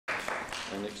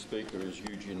Our next speaker is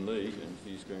Yuejin Li, and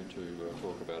he's going to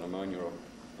talk about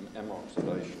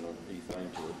ammoxidation of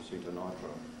ethane to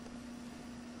acetonitrile.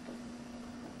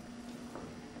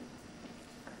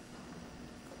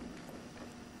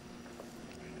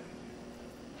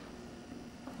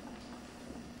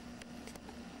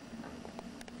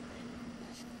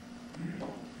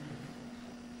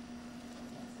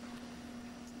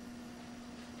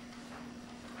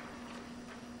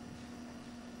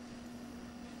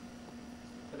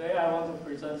 Today I want to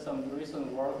present some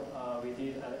recent work we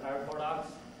did at Air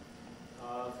Products.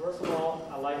 First of all,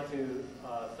 I'd like to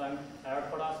thank Air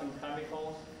Products and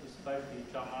Chemicals, especially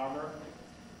John Armour,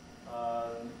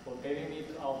 for giving me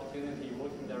the opportunity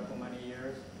working there for many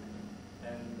years,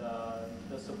 and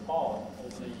the support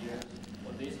over the years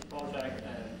for this project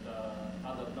and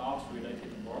other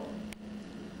NOx-related work.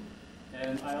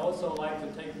 And I also like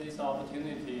to take this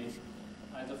opportunity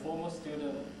as a former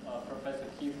student of Professor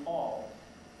Keith Hall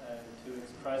and to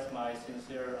express my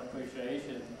sincere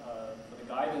appreciation for the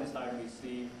guidance I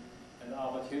received and the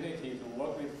opportunity to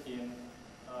work with him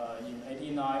in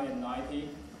 '89 and '90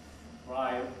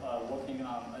 while working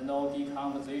on anode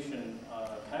decomposition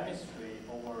chemistry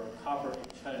over copper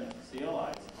exchange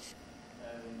zeolites.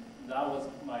 And that was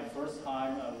my first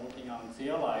time working on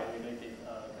zeolite-related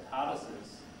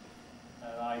catalysis.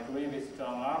 And I agree with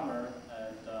John Armour,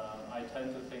 and I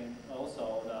tend to think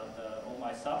also that all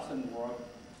my substance work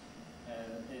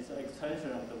and is an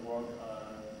extension of the work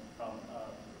from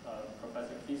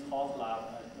Professor Keith Hall's lab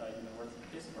at University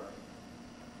of Pittsburgh.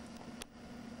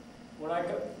 What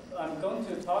I'm going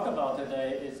to talk about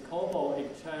today is cobalt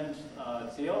exchange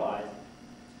zeolite,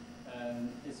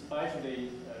 and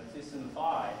especially ZSM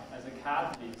as a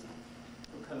catalyst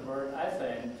to convert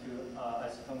ethane to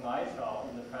acetonitrile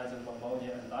in the presence of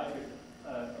ammonia and oxygen.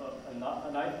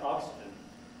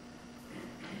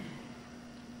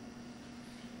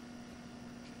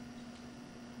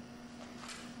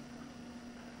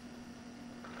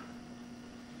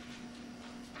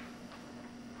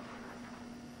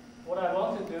 What I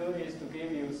want to do is to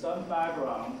give you some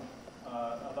background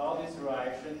about this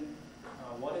reaction,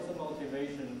 what is the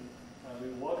motivation we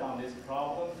work on this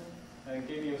problem, and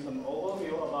give you some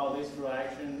overview about this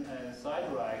reaction and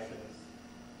side reactions.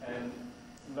 And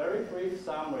very brief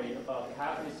summary about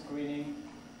catalyst screening.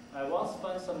 I want to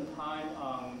spend some time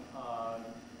on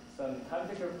some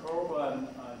temperature program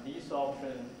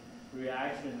desorption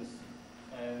reactions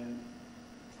and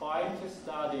trying to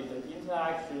study the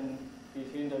interaction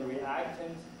between the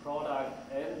reactant product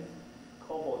and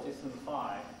cobalt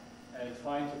ZSM, and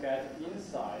trying to get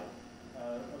insight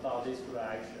about this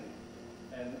reaction.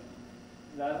 And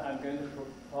then I'm going to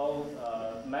propose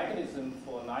a mechanism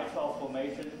for nitrile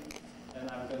formation,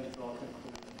 and I'm going to draw conclusions.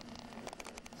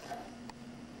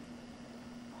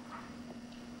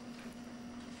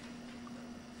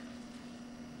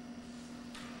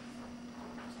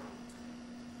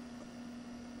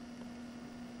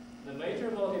 The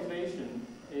major motivation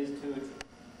is to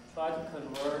try to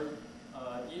convert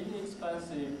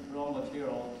inexpensive raw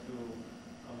material to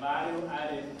a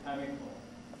value-added chemical.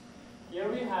 Here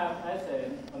we have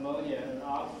ethane, ammonia, and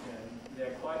oxygen.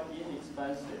 They're quite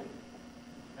inexpensive.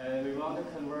 And we want to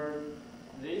convert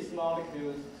these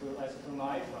molecules to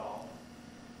acetonitrile.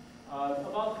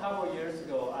 About a couple of years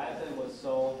ago, ethane was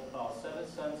sold about 7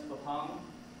 cents per pound,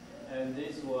 and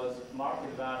this was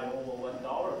market value over $1 per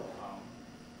pound.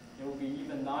 It would be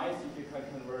even nice if you can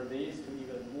convert these to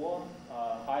even more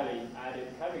highly added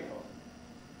chemical.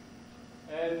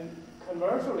 And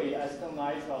commercially,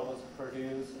 acetonitrile was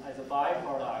produced as a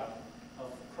byproduct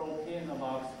of propene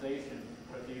ammoxidation to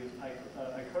produce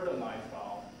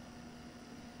acetonitrile.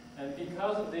 And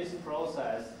because of this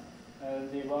process,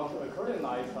 they want to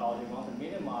acetonitrile, they want to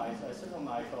minimize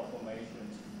acetonitrile formation.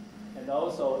 And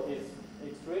also, it's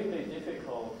extremely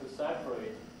difficult to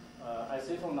separate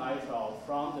acetonitrile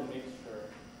from the mixture.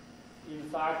 In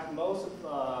fact, most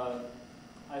of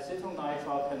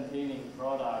acetonitrile containing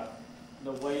product,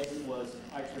 the waste was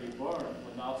actually burned,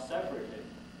 was not separated.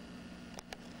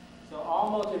 So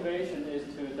our motivation is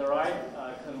to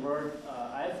convert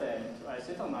ethane to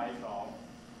acetonitrile.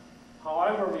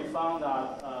 However, we found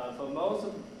that for most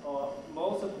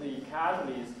of the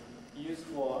catalysts used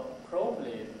for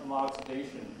propylene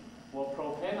ammoxidation or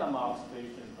propane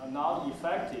ammoxidation are not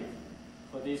effective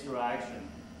for this reaction.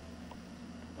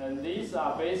 And these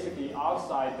are basically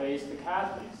oxide-based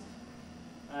catalysts.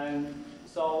 And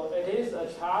so it is a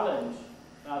challenge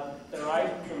that the right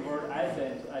to convert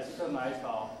ethane to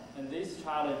acetonitrile, and this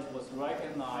challenge was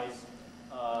recognized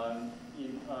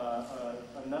in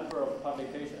a number of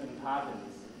publications and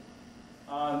patents.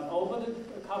 Over the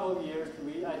couple of years,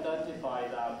 we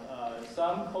identified that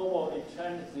some cobalt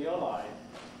exchange zeolite,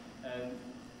 and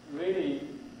really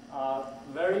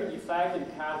very effective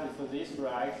catalyst for this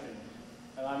reaction.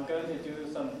 And I'm going to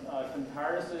do some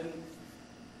comparison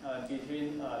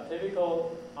between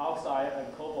typical oxide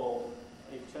and cobalt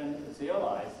exchange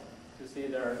zeolites to see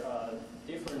their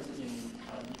difference in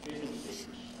efficiency.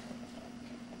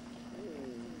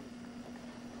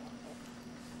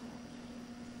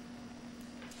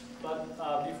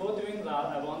 But before doing that,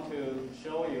 I want to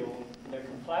show you the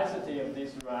complexity of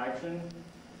this reaction.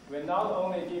 We're not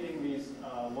only dealing with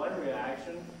one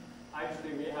reaction.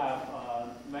 Actually, we have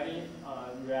many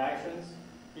reactions.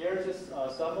 Here are just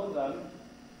some of them.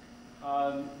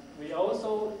 We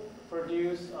also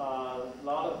produce a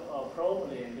lot of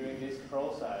propylene during this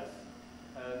process,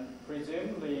 and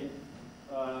presumably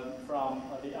from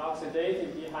the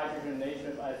oxidative dehydrogenation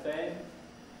of ethane.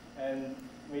 And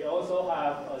we also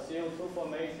have a CO2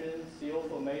 formation, CO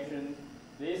formation.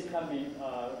 This can be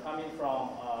coming from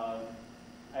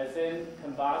ethane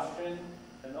combustion,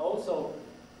 and also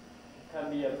can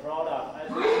be a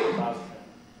product of ethane combustion.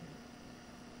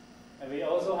 And we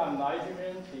also have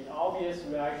nitrogen. The obvious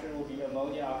reaction will be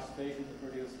ammonia oxidation to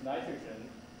produce nitrogen.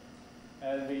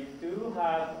 And we do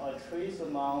have a trace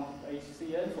amount of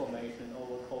HCN formation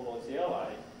over cobalt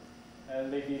zeolite.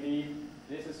 And we believe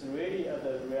this is really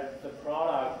the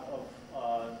product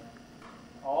of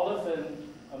olefin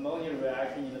ammonia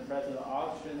reaction in the presence of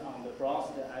oxygen on the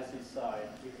Bronsted acid side.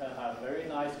 We can have very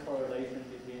nice correlation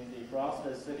between the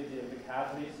Bronsted acidity of the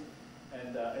catalyst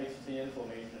and HCN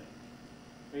formation.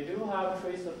 We do have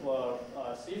trace of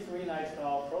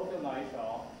C3-nitrile,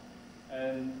 propyl-nitrile,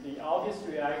 and the obvious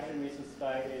reaction we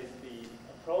suspect is the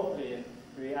propylene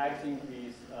reacting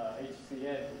with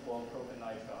HCN to form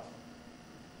propyl-nitrile.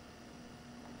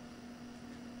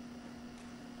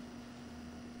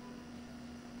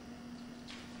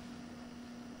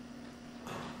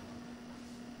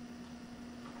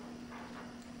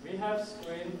 We have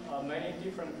screened many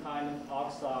different kinds of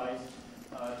oxides,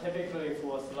 typically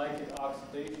for selective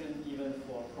oxidation, even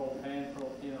for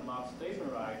propane-protein ammoxidation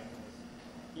reactions.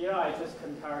 Here I just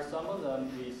compare some of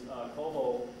them with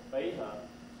cobalt beta.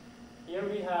 Here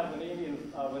we have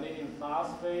vanadium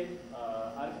phosphate,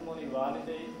 antimony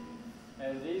vanadate,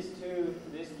 and these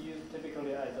used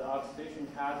typically as an oxidation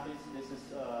catalyst. This is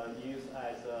used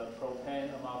as a propane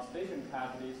ammoxidation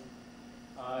catalyst.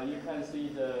 You can see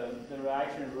the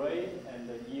reaction rate and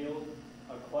the yield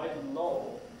are quite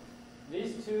low.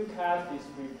 These two catalysts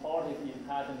reported in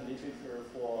patent literature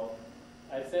for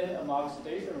ethane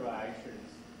ammoxidation reactions.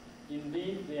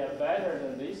 Indeed, they are better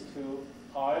than these two,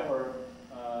 however,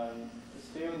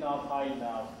 still not high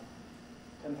enough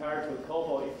compared to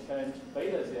cobalt exchange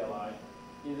beta zeolite.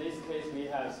 In this case, we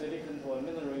have silicon to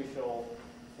aluminum ratio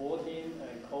 14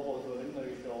 and cobalt to aluminum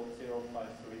ratio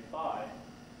 0.35.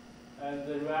 And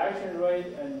the reaction rate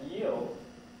and yield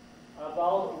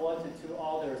about 1 to 2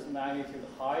 orders magnitude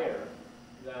higher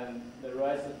than the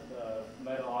rest of the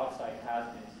metal oxide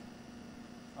catalysts.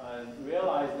 And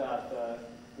realize that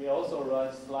we also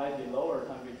run slightly lower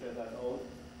temperature than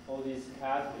all these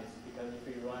catalysts, because if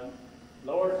we run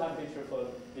lower temperature for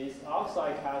these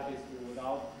oxide catalysts, we will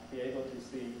not be able to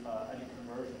see any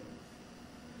conversion.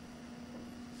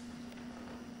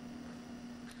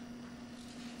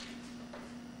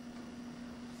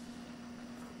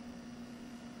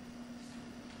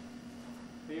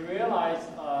 We realize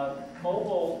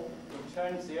cobalt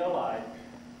exchange zeolite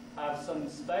have some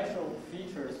special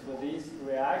features for this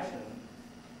reaction.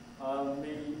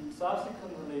 We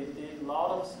subsequently did a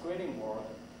lot of screening work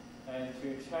and to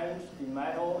change the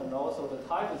metal and also the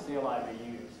type of zeolite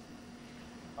we use.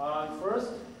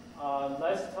 First,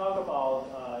 let's talk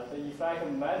about the effect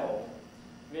of metal.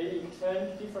 We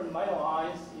exchanged different metal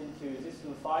ions into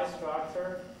system 5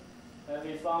 structure, and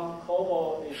we found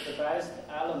cobalt is the best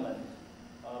element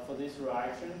for this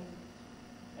reaction.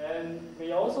 And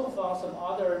we also found some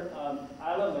other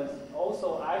elements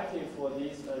also active for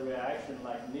this reaction,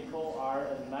 like nickel, iron,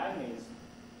 and manganese.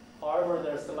 However,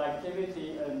 their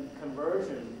selectivity and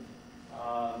conversion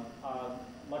are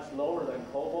much lower than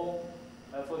cobalt.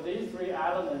 For these three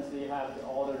elements, we have the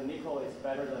order nickel is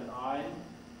better than iron,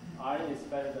 iron is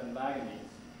better than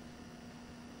manganese.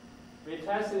 We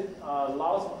tested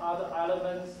lots of other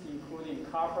elements, including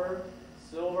copper,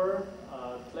 silver,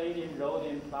 palladium,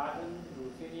 rhodium, platinum,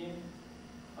 ruthenium.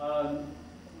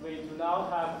 We do not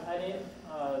have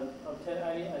obtain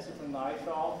any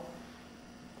acetonitrile.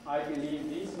 I believe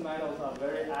these metals are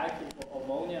very active for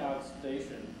ammonia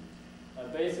oxidation.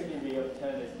 Basically, we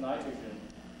obtain is nitrogen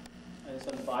and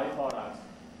some byproducts,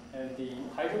 and the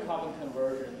hydrocarbon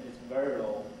conversion is very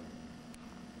low.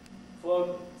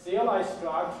 For zeolite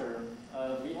structure,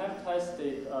 we have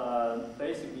tested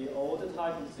basically all the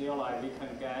type of zeolite we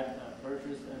can get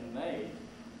purchased and made.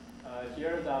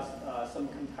 Here, that's some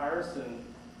comparison.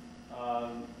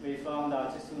 We found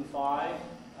that system 5,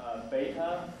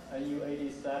 beta,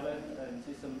 NU87, and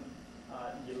system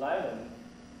 11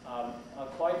 are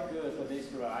quite good for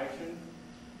this reaction.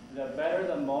 They're better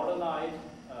than moldonite,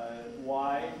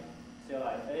 Y,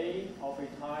 zeolite A,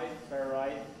 ophiolite,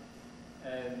 ferrite,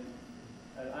 and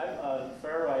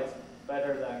ferrite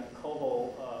better than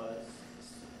cobalt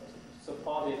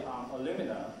supported on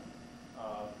alumina.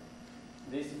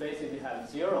 This basically has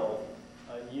zero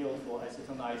yield for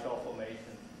acetonitrile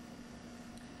formation.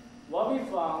 What we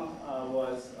found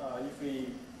was if we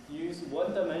use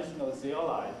one-dimensional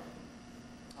zeolite,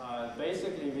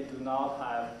 basically we do not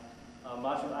have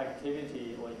much of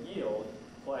activity or yield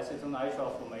for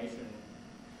acetonitrile formation.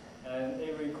 And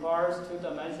it requires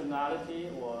two-dimensionality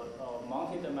or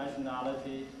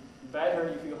multi-dimensionality, better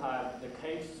if you have the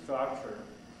cage structure.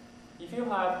 If you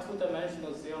have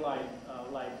two-dimensional zeolite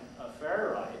like a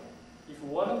ferrite, if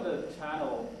one of the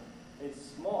channel is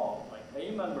small, like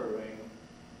A membrane,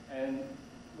 and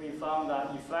we found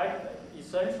that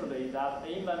essentially that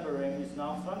A membrane is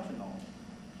non-functional.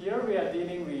 Here we are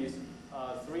dealing with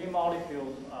three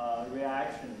molecule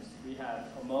reactions. We have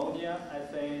ammonia,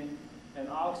 ethane, and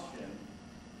oxygen.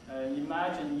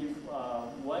 Imagine if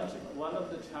one of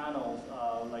the channels,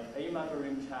 like A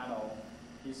membrane channel,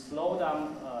 is slow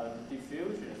down the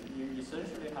diffusion, you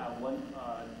essentially have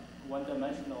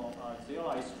one-dimensional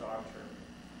zeolite structure.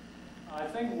 I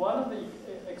think one of the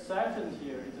exceptions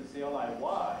here is the zeolite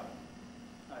Y.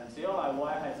 And zeolite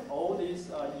Y has all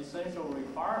these essential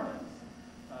requirements.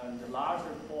 The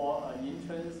larger pore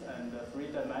entrance and the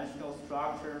three-dimensional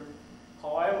structure.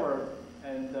 However,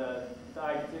 and the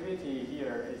activity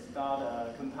here is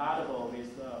not compatible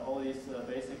with all these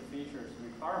basic features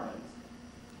requirements.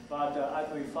 But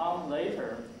as we found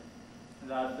later,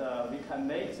 that we can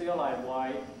make zeolite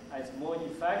Y as more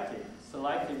effective,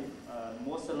 selective,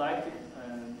 more selective,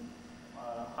 and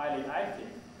highly active.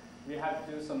 We have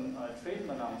to do some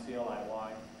treatment on zeolite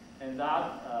Y, and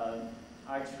that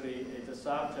actually is the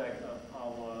subject of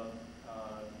our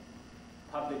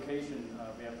publication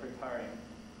we are preparing.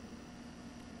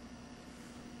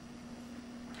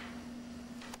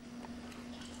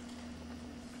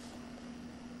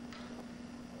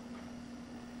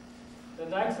 The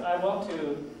next, I want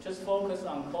to just focus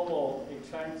on cobalt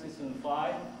exchange system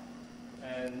 5,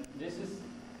 and this is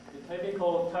the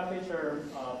typical temperature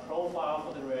profile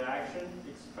for the reaction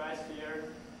expressed here,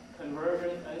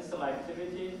 conversion and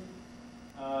selectivity.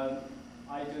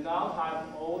 I do not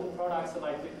have all the product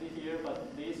selectivity here,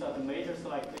 but these are the major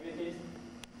selectivities.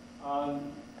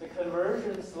 The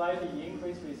conversion slightly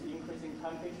increased with increasing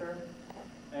temperature,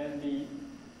 and the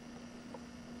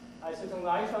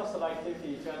acetonitrile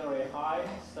selectivity is generally high,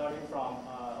 starting from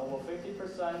over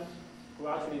 50%,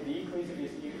 gradually decreasing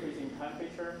with increasing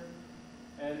temperature.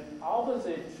 And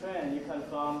opposite trend you can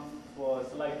find for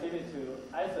selectivity to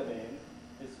ethylene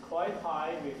is quite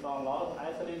high. We found a lot of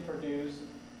ethylene produced,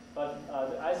 but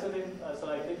the ethylene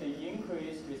selectivity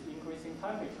increased with increasing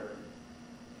temperature.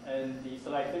 And the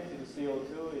selectivity to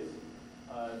CO2 is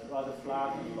rather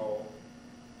flat and low.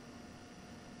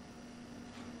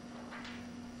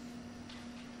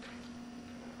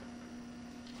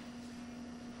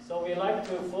 So we like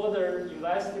to further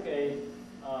investigate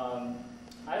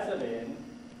ethylene,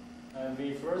 and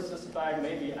we first suspect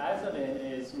maybe ethylene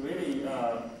is really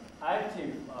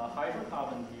active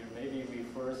hydrocarbon here. Maybe we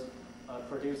first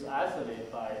produce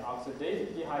ethylene by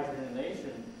oxidative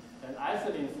dehydrogenation, and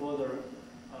ethylene further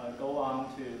go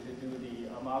on to do the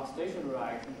ammoxidation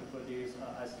reaction to produce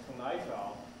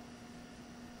acetonitrile.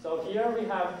 So here we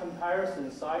have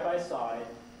comparison side by side.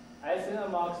 Ethane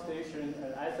ammoxidation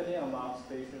and ethylene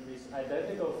ammoxidation with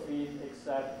identical feed,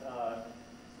 except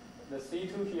the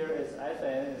C2 here is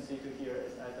ethane and C2 here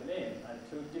is ethylene at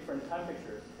two different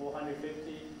temperatures,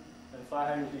 450 and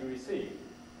 500 degrees C.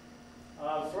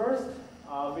 First,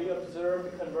 we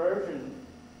observed conversion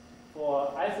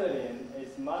for ethylene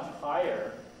is much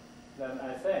higher than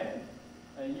ethane.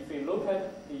 And if we look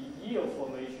at the yield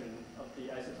formation of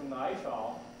the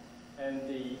acetonitrile, and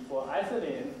for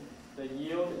ethylene, the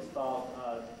yield is about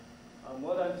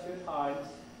more than 2 times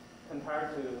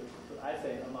compared to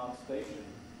ethane ammoxidation.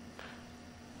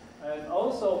 And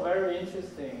also very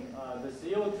interesting, the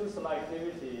CO2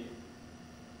 selectivity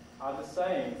are the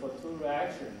same for two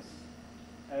reactions.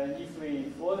 And if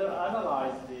we further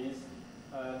analyze these,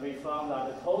 we found that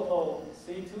the total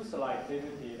C2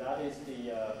 selectivity, that is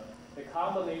the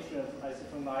combination of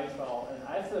acetonitrile and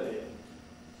ethylene,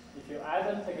 if you add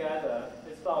them together,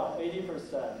 it's about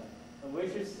 80%,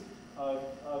 which is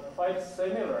quite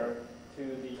similar to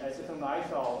the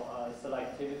acetonitrile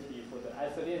selectivity for the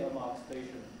ethylene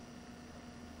ammoxidation.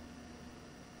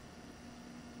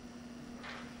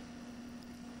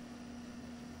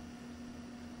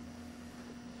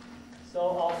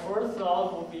 So our first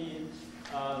thought would be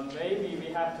maybe we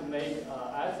have to make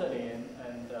ethylene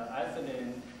and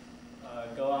ethylene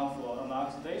go on for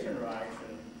ammoxidation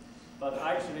reaction. But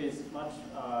actually it's much,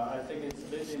 I think it's a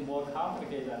bit more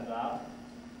complicated than that.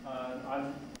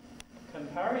 I'm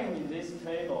comparing in this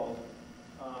table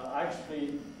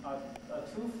actually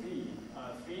two feed.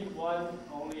 Feed 1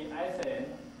 only ethane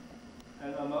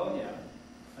and ammonia,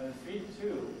 and feed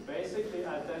 2 basically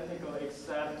identical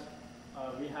except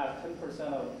we have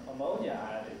 10% of ammonia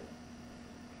added.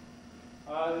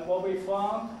 What we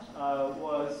found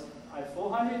was at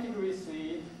 400 degrees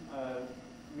C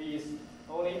with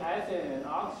only ethane and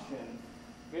oxygen,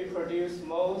 we produce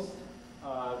most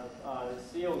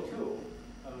CO2,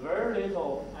 very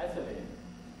little ethylene.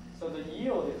 So the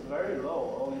yield is very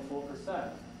low, only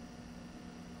 4%.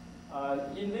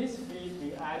 In this feed,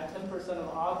 we add 10%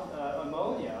 of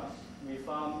ammonia. We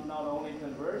found not only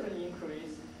conversion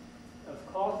increase, of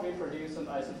course we produce some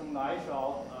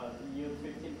acetonitrile, yield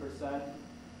 15%,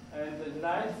 and the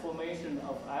net formation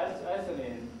of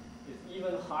ethylene is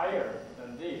even higher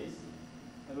than this.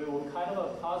 And we were kind of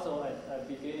a puzzle at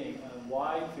the beginning,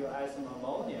 why if you add some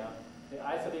ammonia, the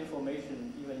ethylene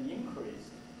formation even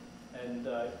increased. And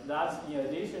that's in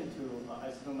addition to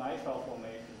acetonitrile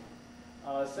formation.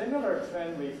 Similar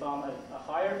trend we found at a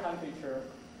higher temperature.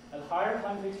 At higher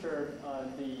temperature,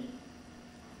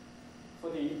 for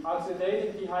the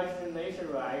oxidative dehydrogenation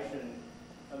reaction,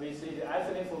 we see the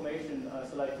ethylene formation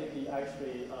selectivity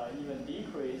actually even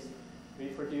decreased. We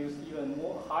produce even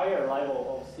more higher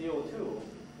level of CO2,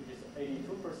 which is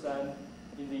 82%.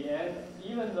 In the end,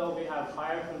 even though we have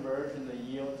higher conversion, the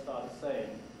yields are the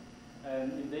same.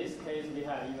 And in this case, we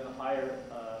have even higher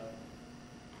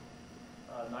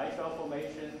nitrile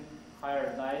formation,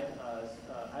 higher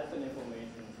ethylene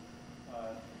formation,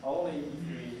 only if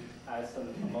we add some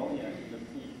ammonia in the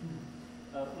feed.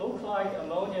 Looks like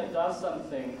ammonia does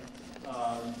something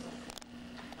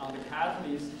on the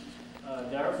catalyst,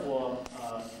 therefore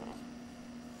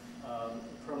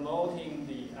promoting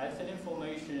the ethylene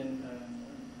formation and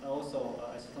also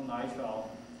acetonitrile.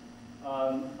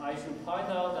 I should point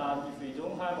out that if we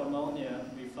don't have ammonia,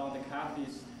 we found the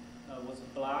catalyst was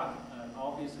black, and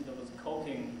obviously there was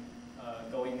coking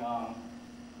going on.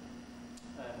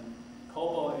 And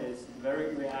cobalt is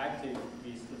very reactive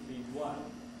with the feed 1.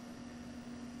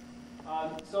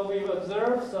 So we've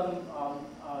observed some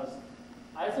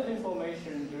ethylene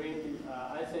formation during the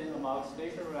ethane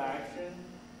ammoxidation reaction,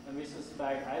 and we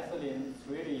suspect ethylene is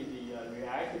really the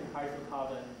reactive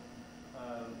hydrocarbon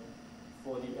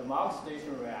for the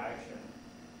ammoxidation reaction.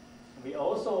 We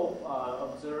also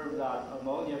observed that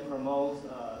ammonia promotes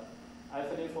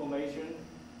ethylene formation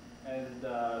and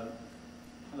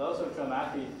also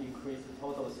dramatically increased the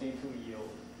total C2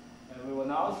 yield. And we were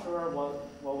not sure what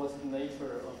was the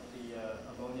nature of the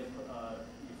ammonia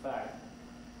effect.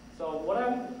 So what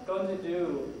I'm going to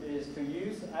do is to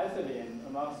use ethylene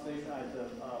ammoxidation as a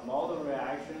model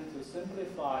reaction to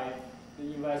simplify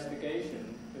the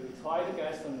investigation, to try to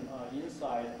get some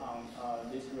insight on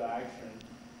this reaction,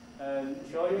 and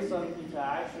show you some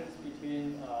interactions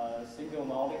between single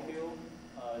molecule,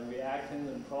 reactant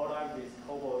and product with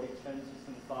cobalt exchange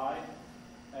system 5.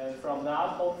 And from that,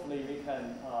 hopefully, we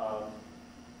can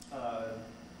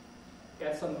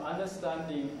get some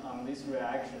understanding on this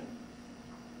reaction.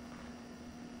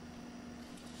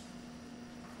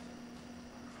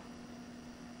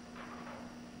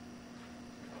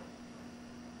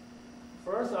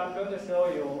 First, I'm going to show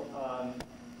you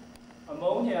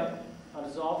ammonia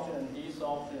adsorption and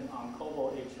desorption on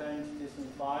cobalt exchange system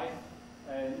 5,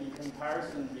 and in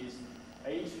comparison with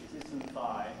H system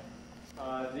 5.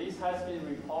 This has been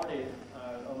reported,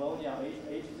 ammonia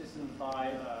H system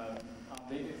 5 on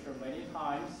literature many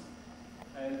times,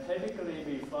 and typically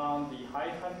we found the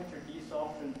high temperature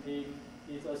desorption peak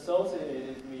is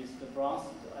associated with the bronze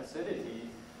acidity.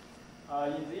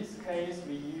 In this case,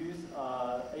 we use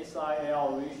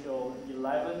SiAl ratio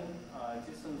 11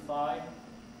 system 5.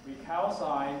 We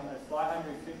calcine at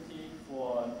 550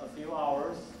 for a few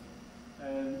hours,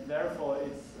 and therefore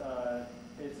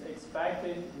it's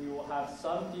expected we will have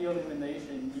some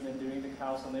de-elimination even during the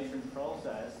calcination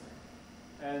process.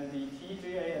 And the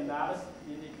TGA analysis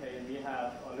indicate we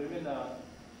have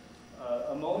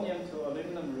ammonium to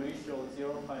aluminum ratio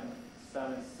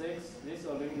 0.76. This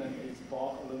aluminum is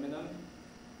bulk aluminum.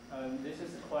 This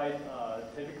is quite a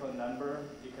typical number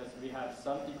because we have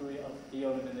some degree of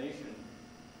dealumination.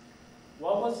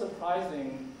 What was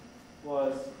surprising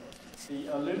was the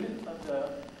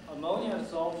ammonia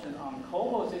absorption on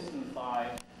cobalt system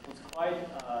 5 was quite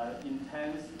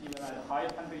intense even at high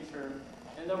temperature,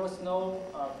 and there was no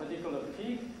particular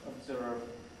peak observed.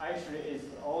 Actually, it's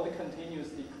all the continuous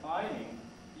declining.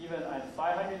 Even at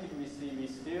 500 degrees C, we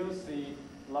still see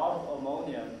a lot of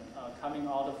ammonia coming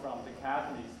out from the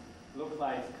catalyst. Look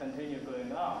like it's continue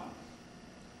going on.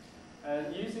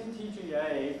 And using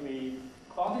TGA, we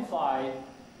quantify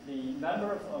the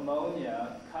number of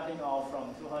ammonia cutting off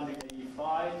from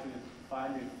 285 to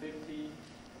 550,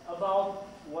 about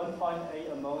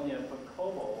 1.8 ammonia per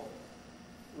cobalt,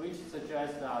 which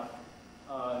suggests that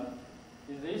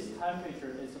in this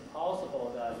temperature, it's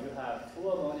possible that you have two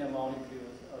ammonia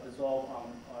molecules dissolved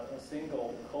on a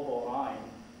single cobalt ion,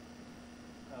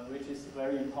 which is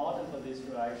very important for this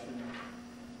reaction.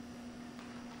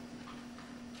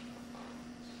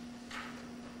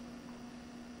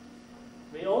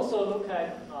 We also look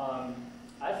at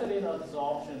ethylene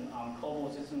absorption on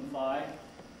cobalt system 5.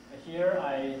 Here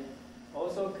I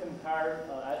also compared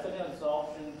ethylene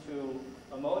absorption to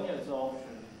ammonia absorption.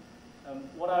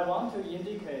 What I want to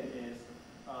indicate is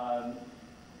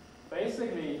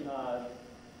basically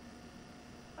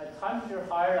at temperature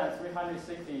higher than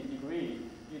 360 degrees,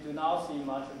 you do not see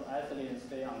much of ethylene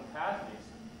stay on catalyst.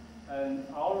 And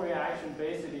our reaction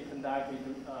basically conducted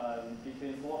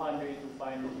between 400 to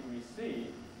 500 degrees C.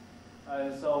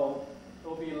 And so it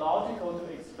will be logical to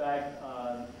expect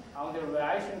under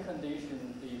reaction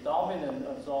condition, the dominant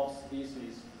absorbed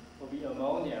species will be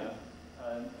ammonia,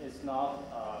 and it's not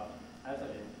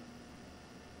ethylene.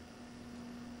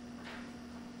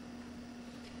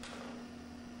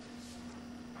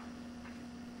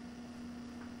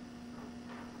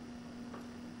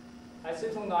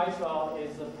 Acetonitrile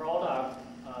is the product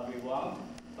we want,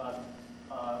 but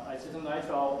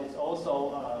acetonitrile is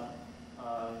also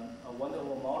a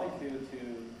wonderful molecule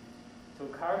to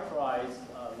characterize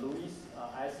Lewis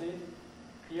acid.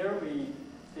 Here we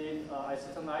did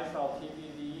acetonitrile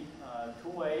TBD two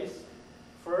ways.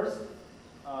 First,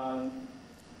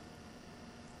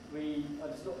 we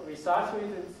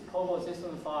saturated cobalt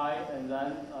system 5 and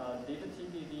then did the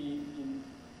TBD in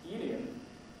helium.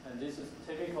 And this is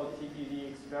typical TBD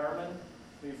experiment.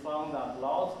 We found that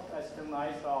lots of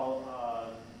acetonitrile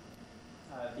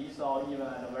dissolve even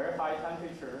at a very high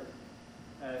temperature,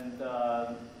 and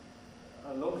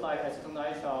looked like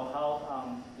acetonitrile held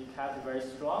on the catalyst very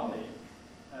strongly.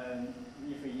 And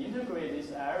if we integrate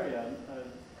this area,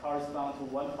 correspond to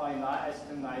 1.9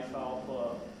 acetonitrile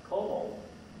per cobalt.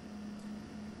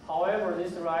 However,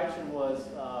 this reaction was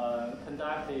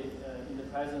conducted in the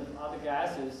presence of other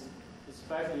gases,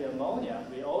 especially ammonia.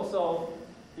 We also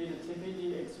did a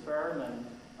TBD experiment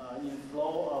in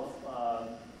flow of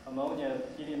ammonia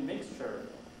helium mixture.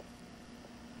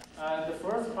 And the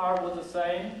first part was the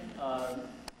same.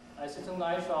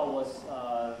 Acetonitrile was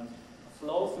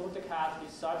flow through the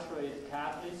catalyst, saturated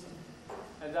catalyst.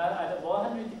 And then at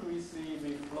 100 degrees C,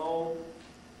 we flow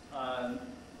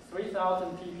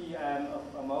 3,000 ppm of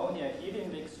ammonia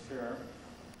helium mixture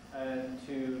and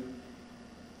to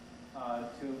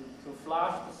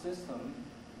flush the system.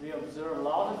 We observe a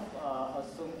lot of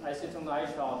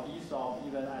acetonitrile dissolve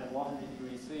even at 100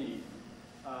 degrees C.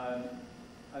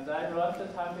 And then run the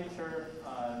temperature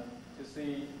to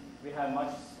see we have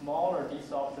much smaller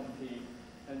desorption peak.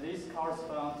 And this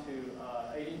corresponds to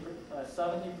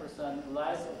 70%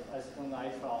 less of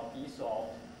acetonitrile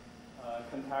dissolved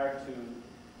compared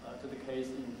to the case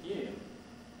in helium.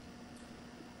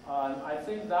 I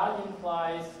think that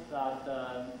implies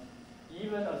that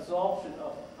even absorption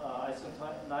of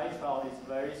acetonitrile is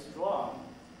very strong,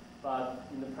 but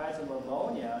in the presence of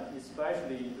ammonia,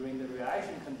 especially during the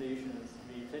reaction conditions,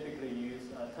 we typically use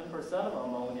 10% of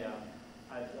ammonia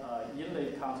at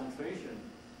inlet concentration.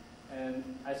 And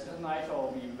acetonitrile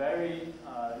will be very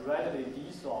readily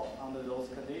dissolved under those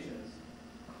conditions.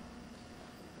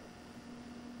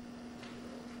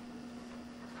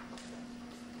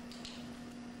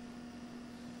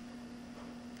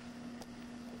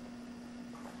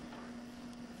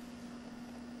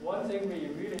 One thing we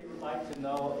really would like to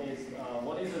know is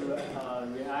what is a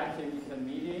reactive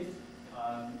intermediate.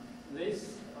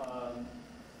 This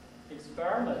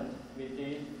experiment we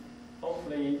did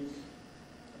hopefully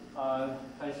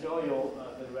can show you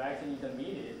the reactive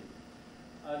intermediate.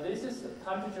 This is a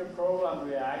temperature program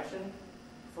reaction.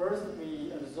 First,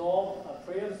 we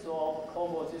pre-absorb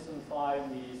cobalt system 5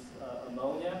 with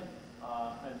ammonia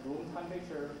at room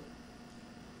temperature.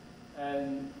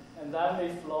 And and then we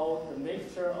flow the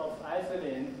mixture of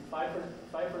ethylene, 5%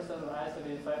 of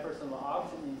ethylene, 5% of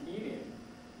oxygen in helium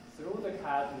through the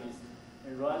catalyst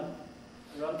and run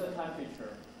the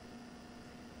temperature.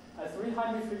 At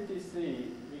 350 C,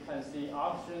 we can see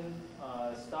oxygen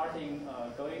starting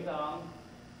going down,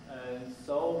 and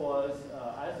so was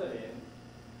ethylene.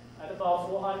 At about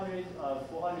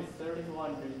 430,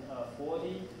 440,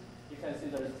 you can see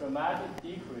there's dramatic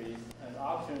decrease, and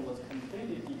oxygen was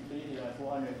completely depleted at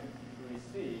 450 degrees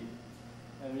C.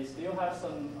 And we still have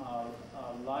some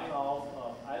line off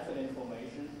of ethylene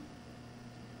formation.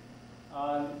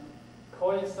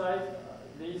 Coincide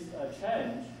this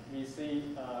change, we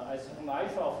see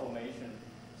acetonitrile formation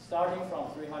starting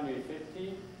from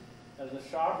 350. There's a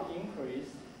sharp increase.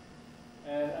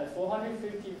 And at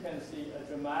 450, you can see a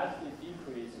dramatic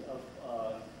decrease of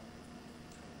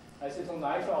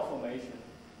acetonitrile formation.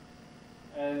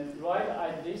 And right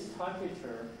at this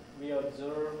temperature, we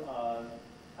observe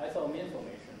ethylamine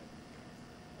formation,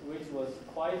 which was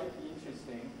quite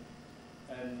interesting.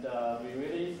 And we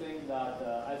really think that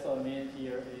ethylamine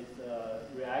here is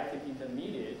reactive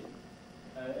intermediate.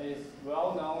 It's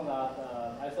well known that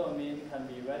ethylamine can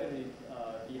be readily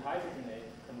dehydrogenated,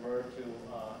 convert to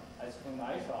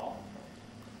acetonitrile.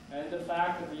 And the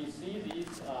fact that we see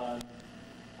these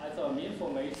ethylamine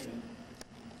formation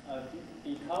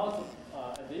because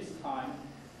at this time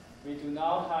we do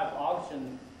not have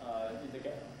oxygen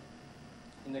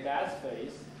in the gas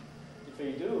phase. If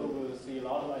we do, we will see a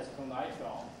lot of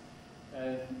acetonitrile,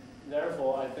 and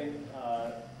therefore I think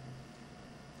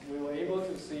we were able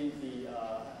to see the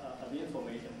amine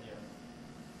formation here.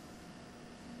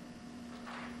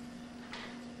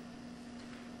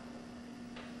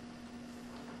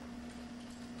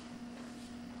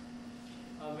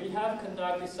 We have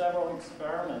conducted several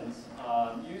experiments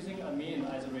using amine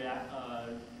as a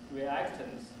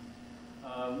reactants.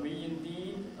 We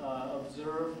indeed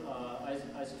observe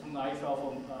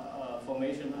acetonitrile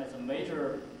formation as a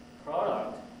major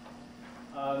product.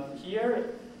 Here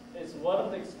is one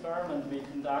of the experiments we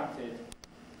conducted.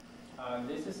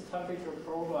 This is temperature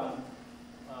program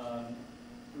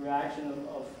reaction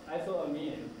of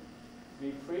ethylamine.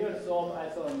 We pre-absorb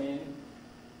ethylamine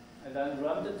and then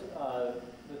run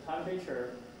the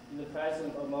temperature in the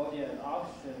presence of ammonia and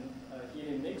oxygen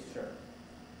helium mixture.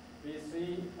 We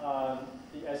see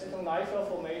the acetonitrile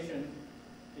formation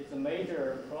is a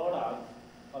major product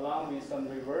along with some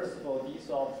reversible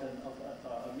desorption of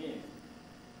amine.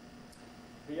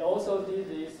 We also did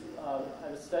this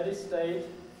at a steady state,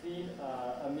 feed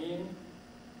amine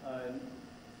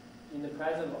in the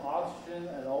presence of oxygen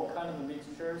and all kinds of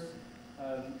mixtures.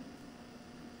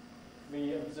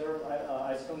 We observe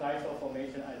acetonitrile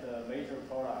formation as a major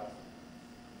product.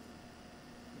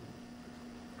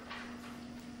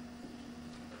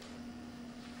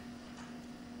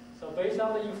 So based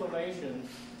on the information,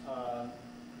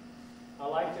 I'd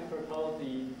like to propose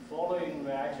the following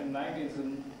reaction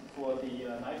mechanism for the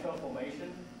nitrile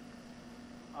formation.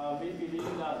 We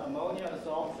believe that ammonia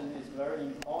absorption is very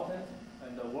important,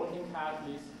 and the working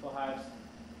catalyst perhaps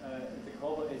the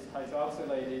cobalt is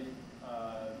hydroxylated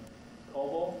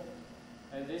cobalt.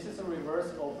 And this is a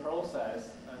reversible process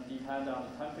and depends on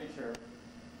the temperature.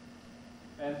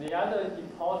 And the other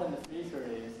important feature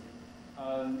is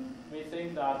we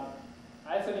think that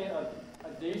ethylene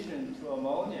addition to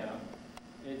ammonia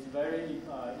is very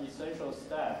essential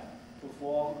step to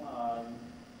form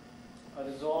a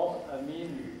dissolved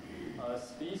amine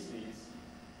species.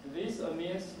 This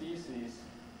amine species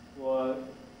will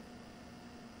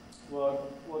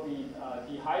be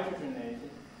dehydrogenated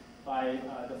by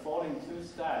the following two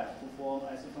steps to form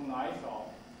acetonitrile.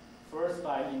 First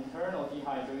by internal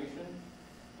dehydration,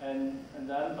 and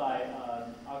then by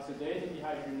oxidative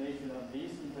dehydrogenation of these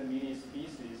intermediate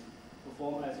species to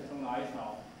form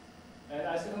acetonitrile. And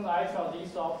acetonitrile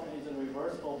desorption is a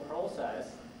reversible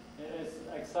process. It is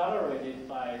accelerated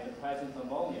by the presence of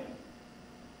ammonia.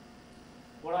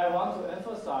 What I want to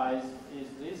emphasize is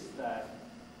this step,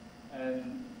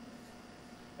 and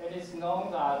it is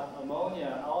known that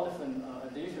ammonia-olefin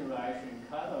addition reaction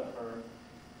can occur,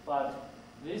 but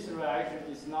this reaction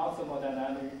is not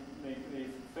thermodynamically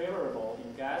favorable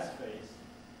in gas phase.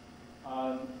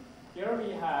 Here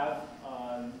we have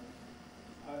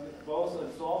both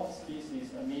absorbed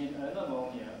species, amine and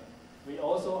ammonia. We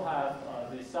also have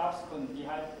the subsequent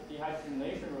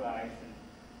dehydrogenation reaction,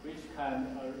 which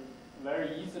can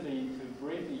very easily to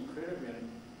break the equilibrium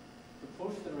to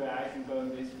push the reaction going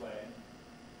this way.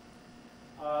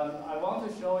 I want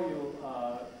to show you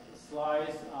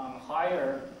slides on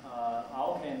higher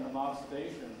alkane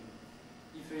ammoxidation.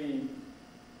 If we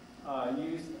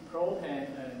use propane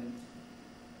and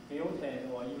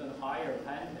butane or even higher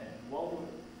pentane, what would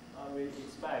we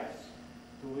expect?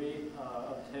 Do we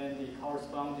obtain the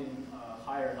corresponding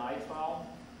higher nitrile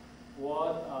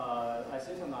or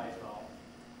acetonitrile?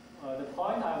 The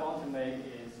point I want to make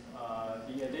is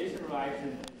the addition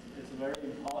reaction is very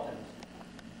important.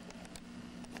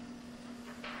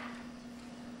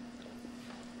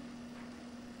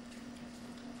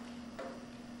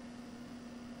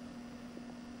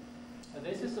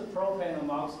 This is a propane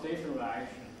ammoxidation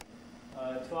reaction.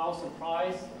 To our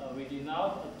surprise, we did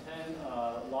not obtain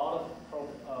a lot of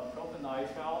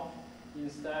propanitrile.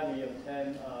 Instead, we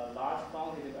obtained a large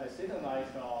quantity of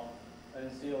acetonitrile and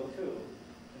CO2,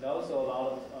 and also a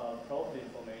lot of propylene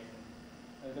formation.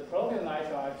 The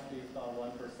propanitrile actually is about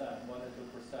 1%, 1 to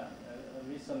 2%,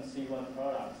 with some C1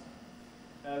 products.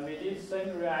 And we did the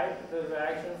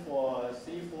reaction for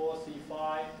C4,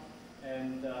 C5,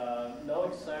 and no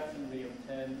exception, we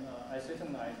obtained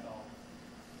acetonitrile.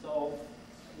 So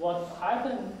what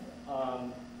happened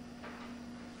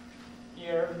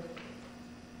here,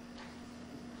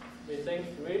 we think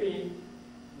really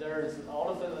there's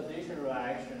olefin addition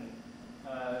reaction.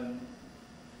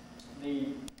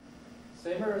 The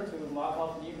similar to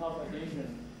Markov-Nikov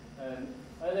addition, and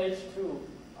NH2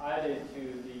 added to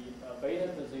the beta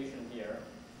position here,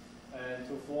 and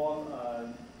to form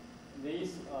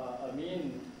this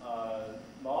amine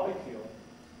molecule,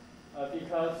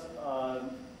 because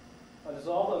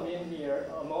adsorbed amine here,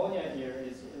 ammonia here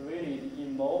is really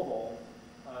immobile.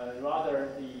 Rather,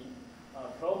 the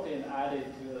propane added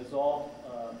to adsorb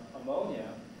ammonia,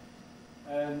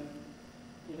 and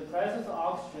in the presence of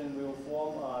oxygen, we will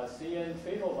form a CN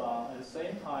triple bond. At the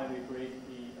same time, we break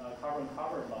the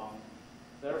carbon-carbon bond.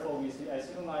 Therefore, we see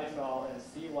acetonitrile and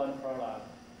C1 product.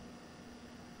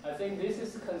 I think this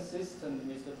is consistent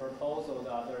with the proposal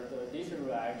that there's the addition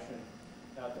reaction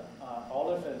that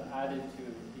olefin added to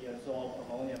the adsorbed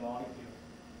ammonia molecule.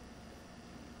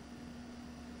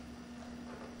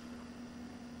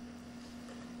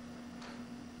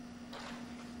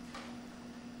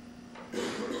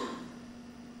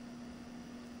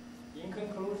 In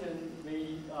conclusion,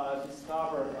 we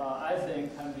discovered ethane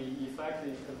can be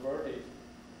effectively converted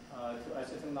to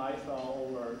acetonitrile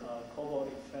over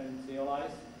cobalt exchange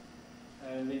zeolites.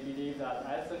 And we believe that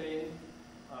ethylene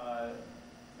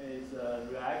is a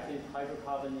reactive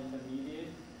hydrocarbon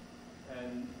intermediate.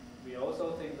 And we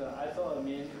also think that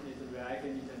ethylamine is a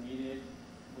reactive intermediate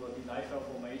for the nitrile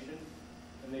formation.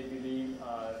 And we believe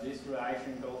this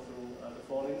reaction goes through the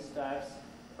following steps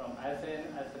from ethane,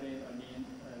 ethylene, amine,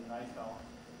 and nitrile.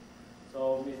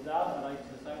 So with that, I'd like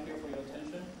to thank you for your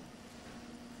attention.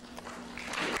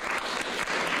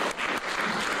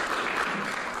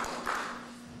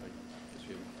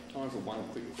 Time for one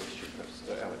quick question,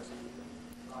 perhaps, Alex.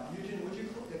 Yuejin, would you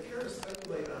care to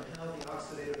speculate on how the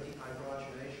oxidative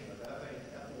dehydrogenation of ethane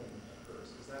to ethylene occurs?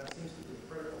 Because that seems to be the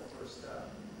critical first step.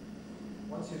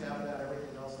 Once you have that,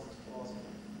 everything else looks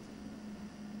plausible.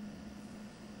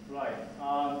 Right.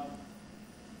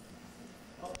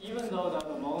 Even though that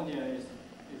ammonia is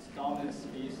its dominant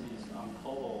species on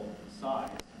cobalt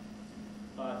side,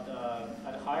 but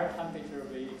at higher temperature,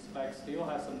 we expect still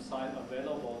have some site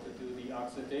available to do the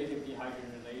oxidative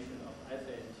dehydrogenation of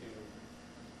ethane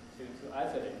to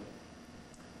ethylene.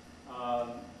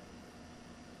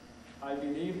 I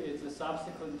believe it's a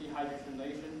subsequent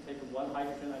dehydrogenation, take one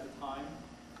hydrogen at a time,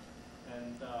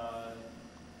 and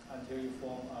until you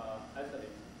form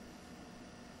ethylene.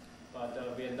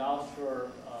 But we are not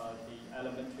sure the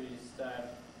elementary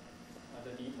step,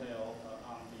 the detail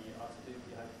on the oxidative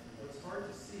dehydrogenation. What's hard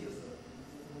to see is that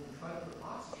when we try to put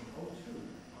oxygen, O2,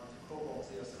 onto cobalt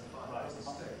ZSM5, Right. does it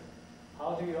stick?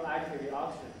 How do you activate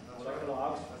oxygen? That's Molecular right.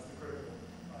 oxygen. That's the critical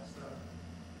step.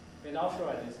 We're not sure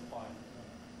at this point.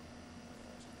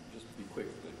 Just be quick,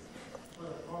 please. For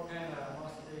the propane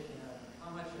ammoxidation,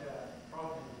 how much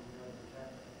propane do you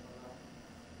detect?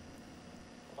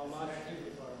 How much?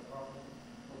 Selectivity for propane?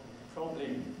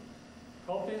 Propylene.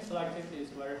 Propylene selectivity is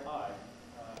very high.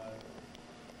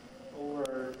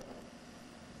 Over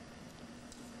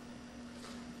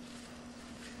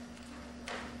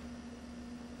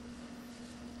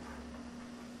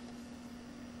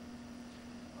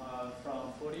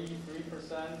from 43%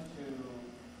 to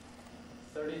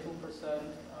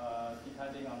 32%,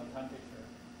 depending on the temperature.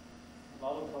 A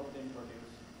lot of propylene produced.